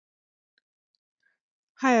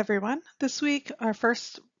Hi everyone. This week, our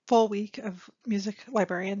first full week of music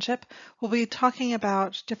librarianship, we'll be talking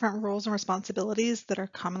about different roles and responsibilities that are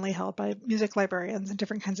commonly held by music librarians in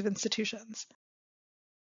different kinds of institutions.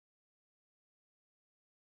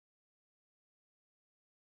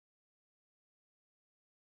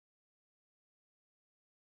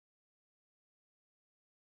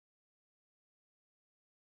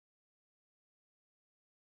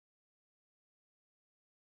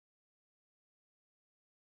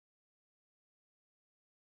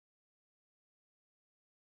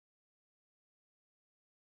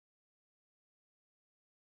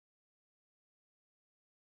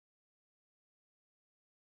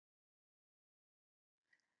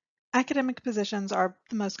 Academic positions are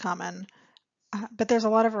the most common, but there's a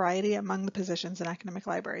lot of variety among the positions in academic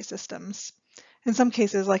library systems. In some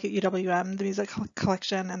cases, like at UWM, the music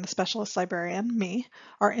collection and the specialist librarian, me,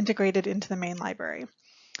 are integrated into the main library.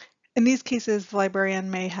 In these cases, the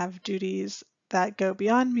librarian may have duties that go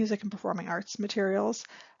beyond music and performing arts materials.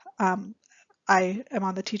 Um, I am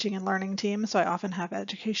on the teaching and learning team, so I often have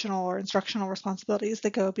educational or instructional responsibilities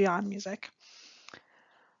that go beyond music.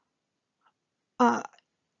 Uh,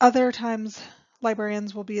 Other times,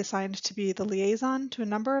 librarians will be assigned to be the liaison to a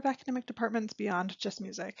number of academic departments beyond just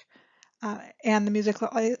music. And the music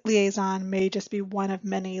liaison may just be one of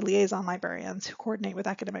many liaison librarians who coordinate with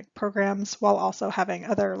academic programs while also having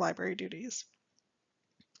other library duties.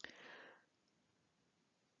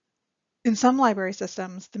 In some library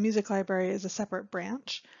systems, the music library is a separate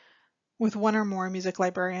branch, with one or more music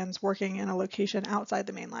librarians working in a location outside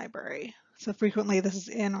the main library. So frequently this is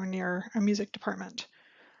in or near a music department,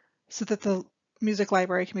 so that the music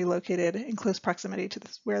library can be located in close proximity to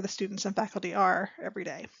where the students and faculty are every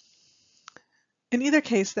day. In either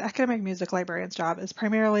case, the academic music librarian's job is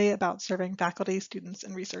primarily about serving faculty, students,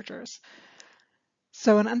 and researchers.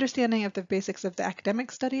 So an understanding of the basics of the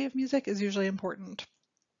academic study of music is usually important.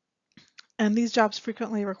 And these jobs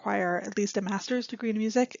frequently require at least a master's degree in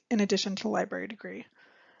music in addition to a library degree.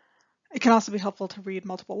 It can also be helpful to read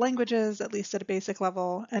multiple languages, at least at a basic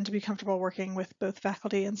level, and to be comfortable working with both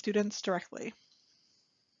faculty and students directly.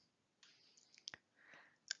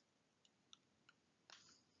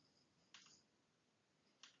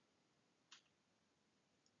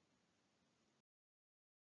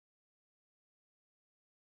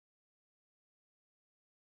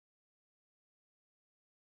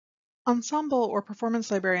 Ensemble or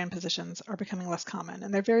performance librarian positions are becoming less common,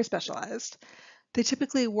 and they're very specialized. They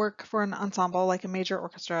typically work for an ensemble like a major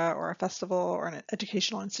orchestra or a festival or an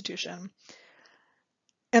educational institution,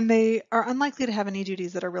 and they are unlikely to have any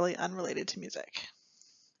duties that are really unrelated to music.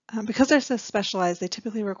 Because they're so specialized, they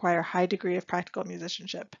typically require a high degree of practical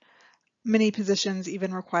musicianship. Many positions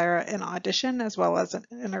even require an audition as well as an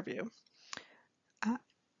interview. Uh,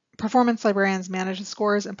 Performance librarians manage the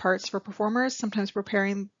scores and parts for performers, sometimes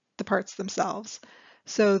preparing the parts themselves.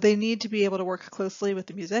 So they need to be able to work closely with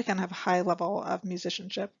the music and have a high level of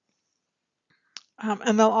musicianship.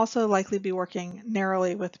 And they'll also likely be working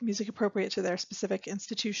narrowly with music appropriate to their specific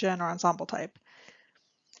institution or ensemble type.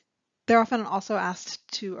 They're often also asked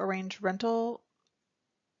to arrange rental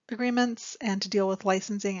agreements and to deal with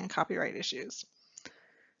licensing and copyright issues.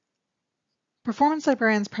 Performance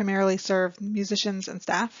librarians primarily serve musicians and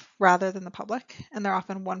staff rather than the public, and they're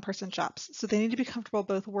often one-person shops, so they need to be comfortable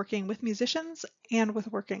both working with musicians and with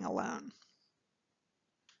working alone.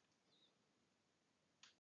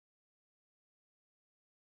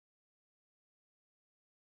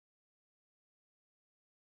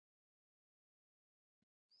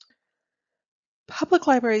 Public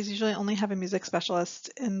libraries usually only have a music specialist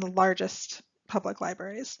in the largest public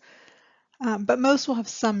libraries, but most will have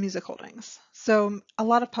some music holdings. So a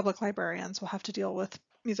lot of public librarians will have to deal with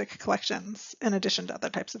music collections in addition to other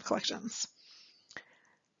types of collections.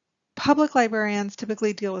 Public librarians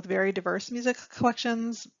typically deal with very diverse music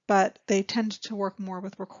collections, but they tend to work more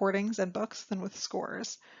with recordings and books than with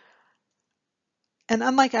scores. And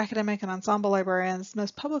unlike academic and ensemble librarians,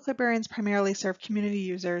 most public librarians primarily serve community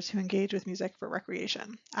users who engage with music for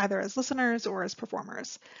recreation, either as listeners or as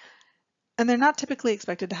performers. And they're not typically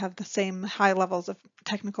expected to have the same high levels of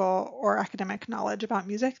technical or academic knowledge about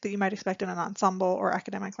music that you might expect in an ensemble or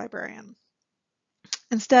academic librarian.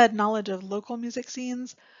 Instead, knowledge of local music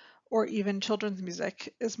scenes or even children's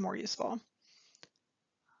music is more useful.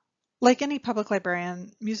 Like any public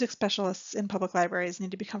librarian, music specialists in public libraries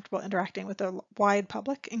need to be comfortable interacting with a wide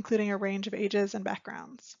public, including a range of ages and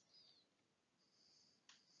backgrounds.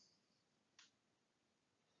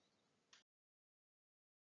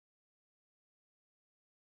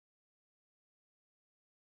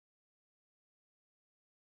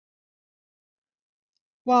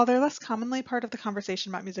 While they're less commonly part of the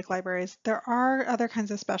conversation about music libraries, there are other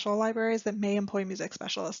kinds of special libraries that may employ music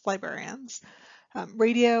specialist librarians.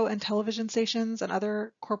 Radio and television stations and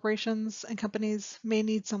other corporations and companies may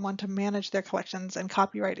need someone to manage their collections and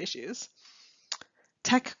copyright issues.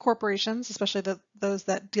 Tech corporations, especially those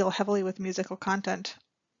that deal heavily with musical content,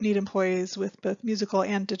 need employees with both musical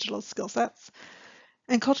and digital skill sets.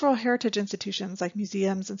 And cultural heritage institutions like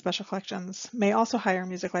museums and special collections may also hire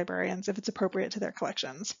music librarians if it's appropriate to their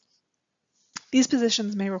collections. These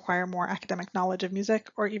positions may require more academic knowledge of music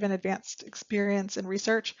or even advanced experience in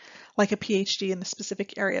research, like a PhD in the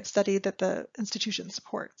specific area of study that the institution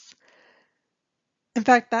supports. In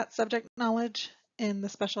fact, that subject knowledge in the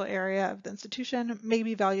special area of the institution may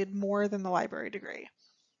be valued more than the library degree.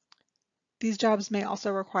 These jobs may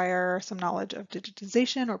also require some knowledge of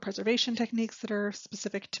digitization or preservation techniques that are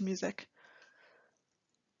specific to music.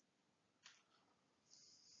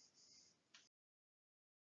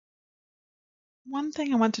 One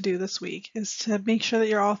thing I want to do this week is to make sure that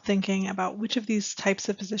you're all thinking about which of these types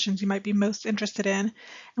of positions you might be most interested in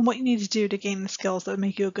and what you need to do to gain the skills that would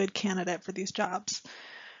make you a good candidate for these jobs.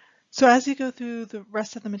 So as you go through the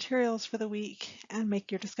rest of the materials for the week and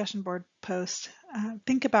make your discussion board post,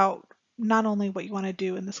 think about not only what you want to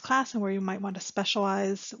do in this class and where you might want to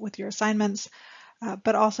specialize with your assignments,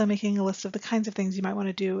 but also making a list of the kinds of things you might want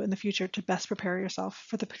to do in the future to best prepare yourself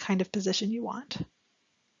for the kind of position you want.